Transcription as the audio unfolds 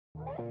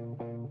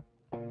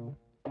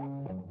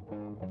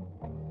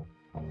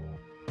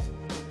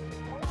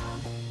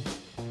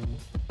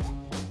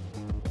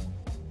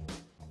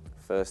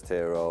First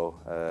hero,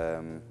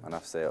 and I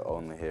have to say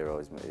only hero,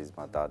 is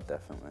my dad,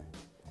 definitely.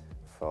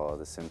 For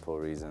the simple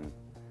reason,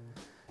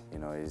 you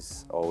know,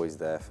 he's always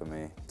there for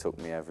me, took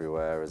me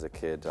everywhere as a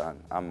kid,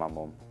 and my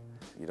mum.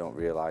 You don't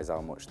realise how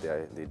much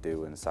they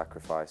do and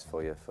sacrifice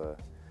for you, for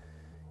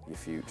your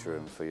future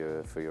and for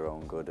your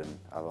own good, and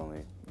I've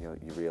only, you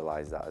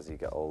realise that as you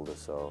get older,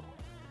 so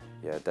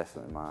yeah,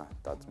 definitely my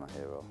dad's my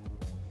hero.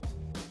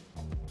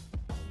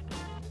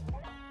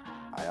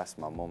 I asked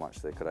my mum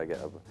actually, could I get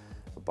a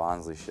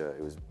Barnsley shirt?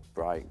 It was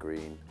bright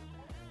green,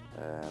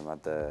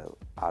 had the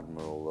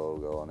Admiral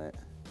logo on it.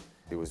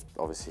 It was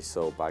obviously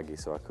so baggy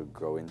so I could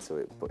grow into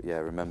it, but yeah, I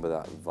remember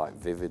that like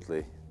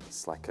vividly.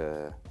 It's like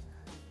a,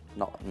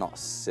 not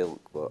silk,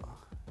 but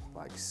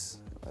like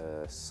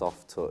a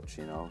soft touch,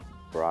 you know,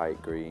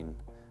 bright green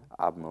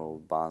Admiral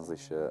Barnsley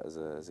shirt as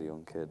a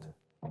young kid.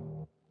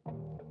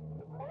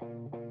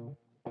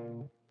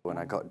 When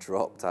I got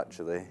dropped,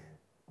 actually,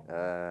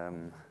 I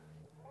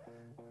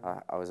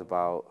was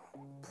about,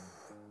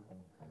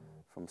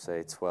 from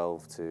say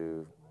 12,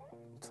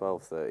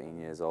 13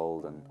 years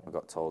old, and I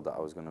got told that I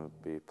was going to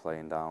be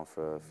playing down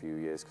for a few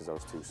years because I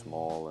was too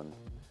small, and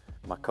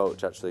my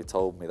coach actually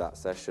told me that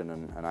session,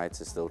 and I had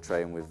to still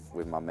train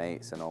with my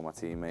mates and all my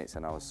teammates,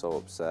 and I was so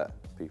upset.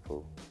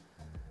 People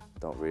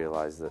don't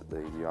realise that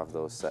you have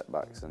those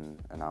setbacks and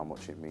how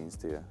much it means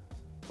to you,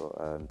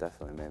 but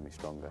definitely made me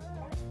stronger.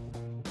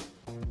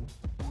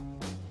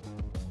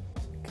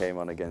 Came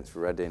on against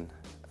Reading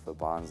for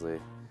Barnsley,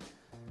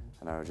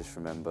 and I just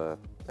remember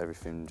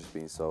everything just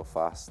being so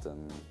fast,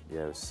 and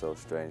yeah, it was so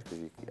strange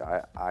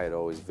because I had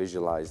always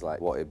visualised like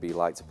what it'd be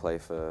like to play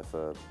for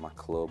my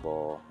club,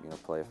 or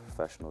play a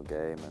professional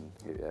game, and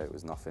yeah, it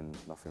was nothing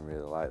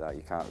really like that.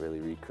 You can't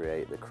really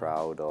recreate the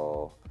crowd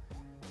or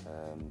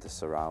the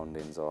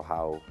surroundings or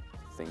how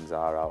things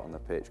are out on the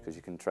pitch, because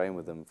you can train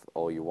with them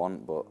all you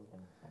want, but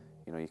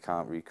you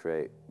can't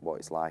recreate what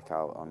it's like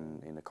out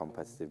in a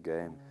competitive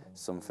game.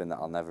 Something that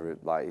I'll never,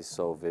 like, is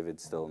so vivid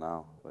still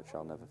now, which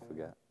I'll never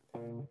forget.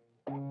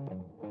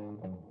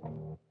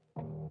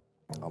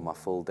 On my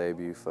full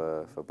debut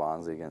for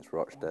Barnsley against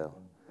Rochdale,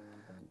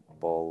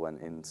 ball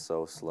went in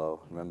so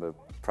slow. I remember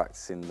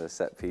practicing the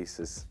set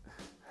pieces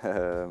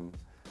the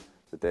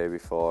day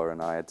before,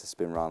 and I had to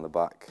spin round the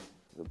back.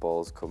 The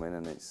ball's come in,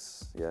 and I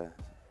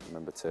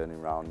remember turning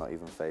around, not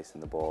even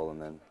facing the ball,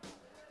 and then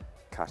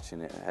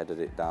catching it, headed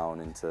it down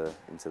into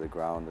the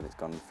ground, and it's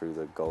gone through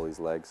the goalie's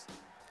legs.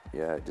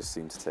 Yeah, it just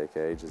seemed to take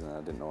ages, and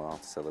I didn't know how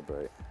to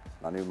celebrate.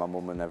 I knew my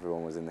mum and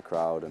everyone was in the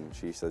crowd, and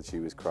she said she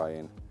was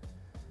crying,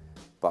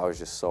 but I was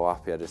just so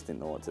happy, I just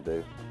didn't know what to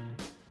do.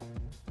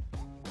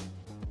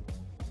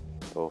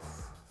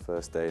 Oof,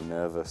 first day,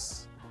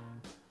 nervous,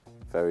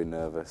 very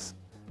nervous.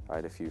 I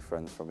had a few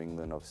friends from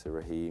England, obviously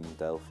Raheem,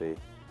 Delphi,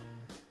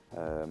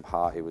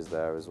 Harty was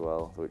there as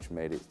well, which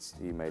made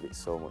it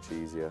so much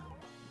easier.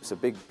 It's a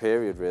big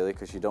period really,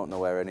 because you don't know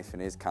where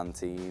anything is,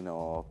 canteen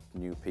or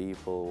new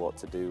people, what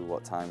to do,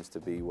 what times to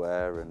be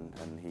where,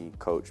 and he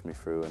coached me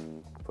through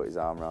and put his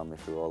arm around me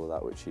through all of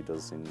that, which he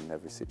does in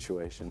every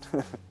situation.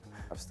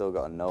 I've still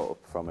got a note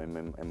up from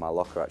him in my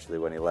locker actually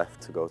when he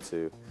left to go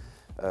to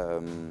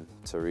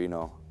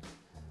Torino.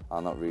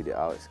 I'll not read it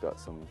out, it's got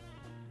some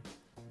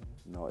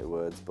naughty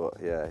words, but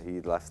yeah,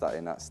 he left that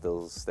in, that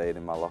still stayed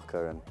in my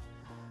locker, and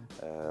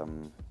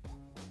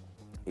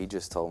he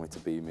just told me to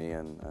be me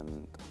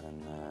and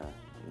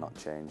not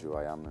change who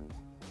I am and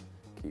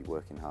keep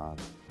working hard.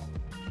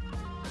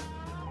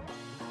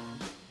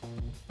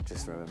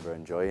 Just remember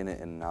enjoying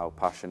it and how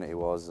passionate he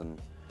was, and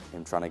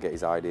him trying to get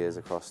his ideas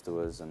across to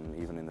us, and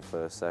even in the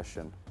first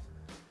session.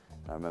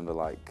 I remember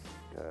like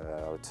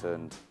I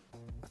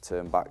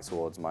turned back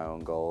towards my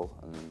own goal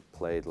and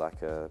played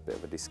like a bit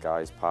of a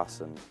disguised pass,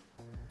 and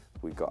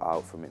we got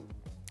out from it.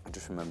 I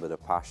just remember the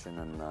passion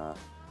and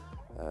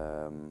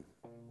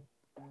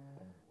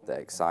the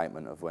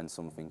excitement of when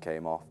something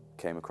came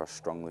across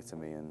strongly to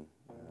me, and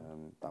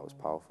that was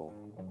powerful.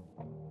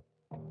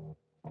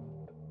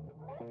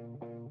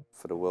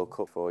 For the World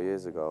Cup 4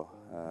 years ago,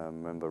 I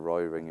remember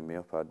Roy ringing me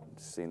up. I'd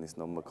seen this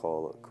number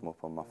call come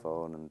up on my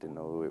phone and didn't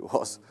know who it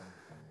was.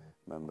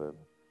 Remember,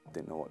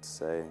 didn't know what to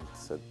say.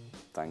 Said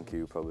thank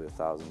you probably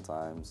 1,000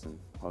 times, and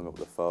hung up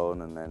the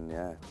phone, and then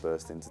yeah,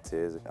 burst into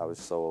tears. I was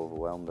so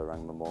overwhelmed. I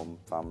rang my mum,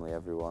 family,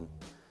 everyone,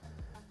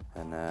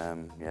 and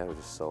yeah, I was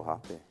just so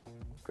happy.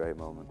 Great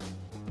moment.